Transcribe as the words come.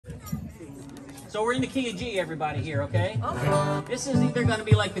So we're in the key of G, everybody here, okay? Okay. This is either going to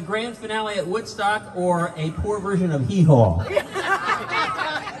be like the grand finale at Woodstock or a poor version of Hee Haw.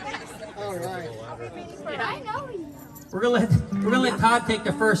 All right. I know you. We're gonna let Todd take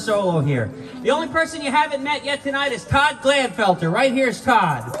the first solo here. The only person you haven't met yet tonight is Todd Gladfelter. Right here's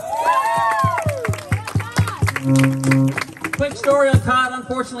Todd. Quick story on Todd.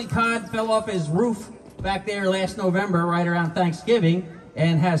 Unfortunately, Todd fell off his roof back there last November, right around Thanksgiving,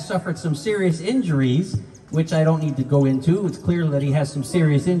 and has suffered some serious injuries, which I don't need to go into. It's clear that he has some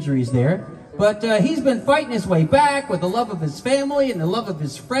serious injuries there. But he's been fighting his way back with the love of his family and the love of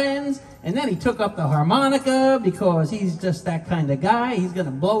his friends. And then he took up the harmonica because he's just that kind of guy. He's going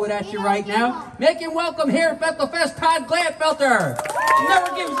to blow it at you right now. Make him welcome here at BethelFest, Todd Gladfelter. He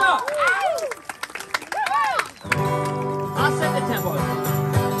never gives up. I'll set the tempo.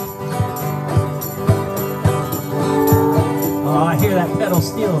 Oh, I hear that pedal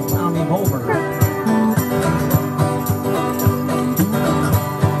steel of Tommy Volmer.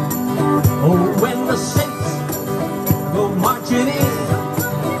 Oh, when the saints go marching in.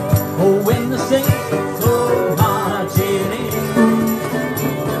 Oh, when the saints go marching in.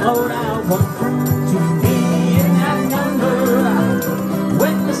 Lord, I want to be in that number.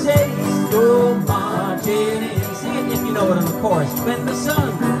 When the saints go marching in. Sing it if you know it on the chorus. When the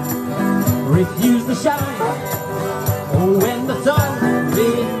sun refused to shine. Oh, when the sun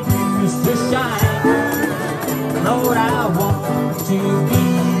refused to shine. Lord, I want to be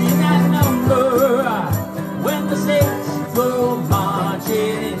in that number. When the saints go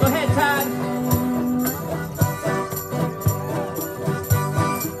marching in. Go ahead, Todd.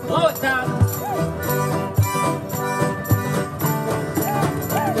 Blow it, Todd.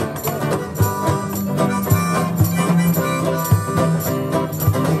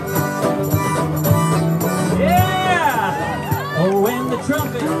 Yeah! Oh, when the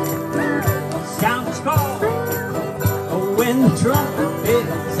trumpet sounds its call. Oh, when the trumpet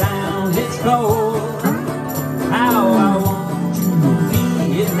sounds its call. How I want to be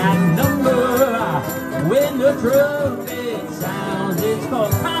in that number. When the trumpet sounds its call.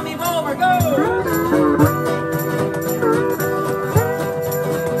 Tommy Volmer, go!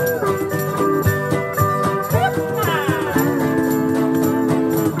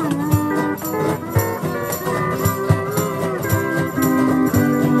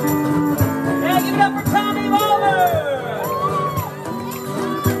 Yeah, give it up for Tommy Volmer!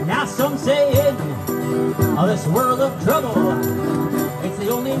 Now some say oh, this world of trouble, it's the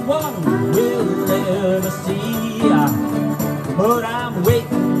only one we'll ever see. But I'm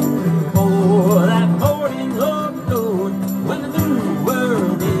waiting for that morning, Lord, Lord, when the new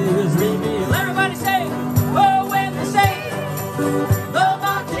world is revealed. Everybody say, oh, when the saints go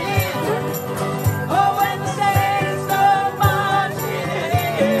marching in. Oh, when the saints go marching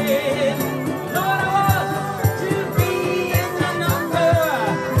in. Lord, I want to be in the number.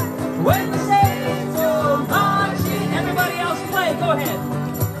 When the saints go marching. Everybody else play. Go ahead.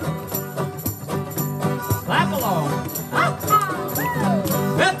 Clap along.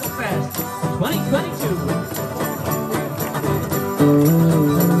 BethelFest 2022.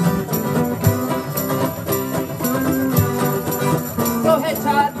 Go ahead,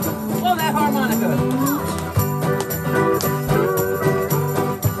 Todd. Blow that harmonica.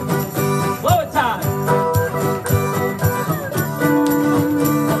 Blow it, Todd.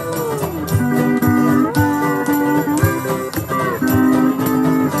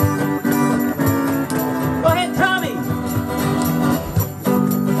 Go ahead, Tommy.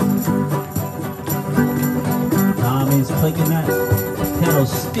 Tommy's clicking that pedal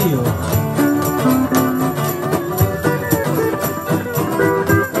steel.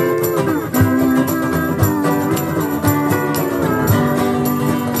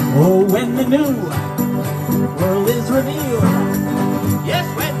 Oh, when the new world is revealed. Yes,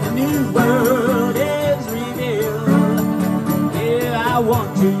 when the new world is revealed. Yeah, I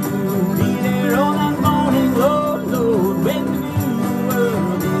want to be there on that morning, Lord, Lord, when the new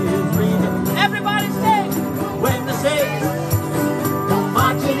world is revealed. Everybody sing! When the saints go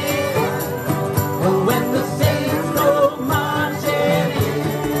marching in. Oh, when the saints go marching in.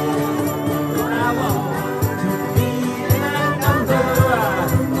 Lord, I want to be in that number.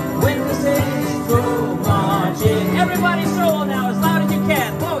 When the saints go marching. Everybody solo now as loud as you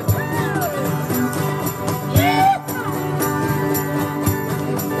can. Blow it. Yeah!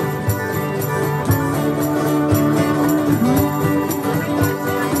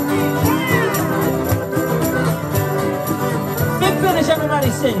 Big finish, everybody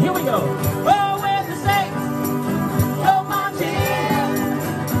sing. Here we go. Oh, when the saints go marching in.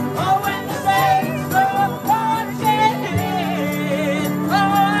 Oh, when the saints go marching in. Oh,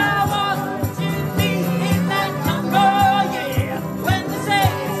 I want to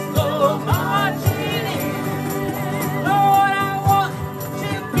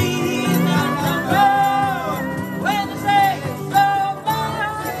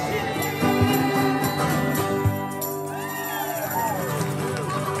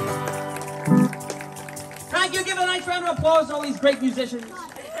a nice round of applause to all these great musicians.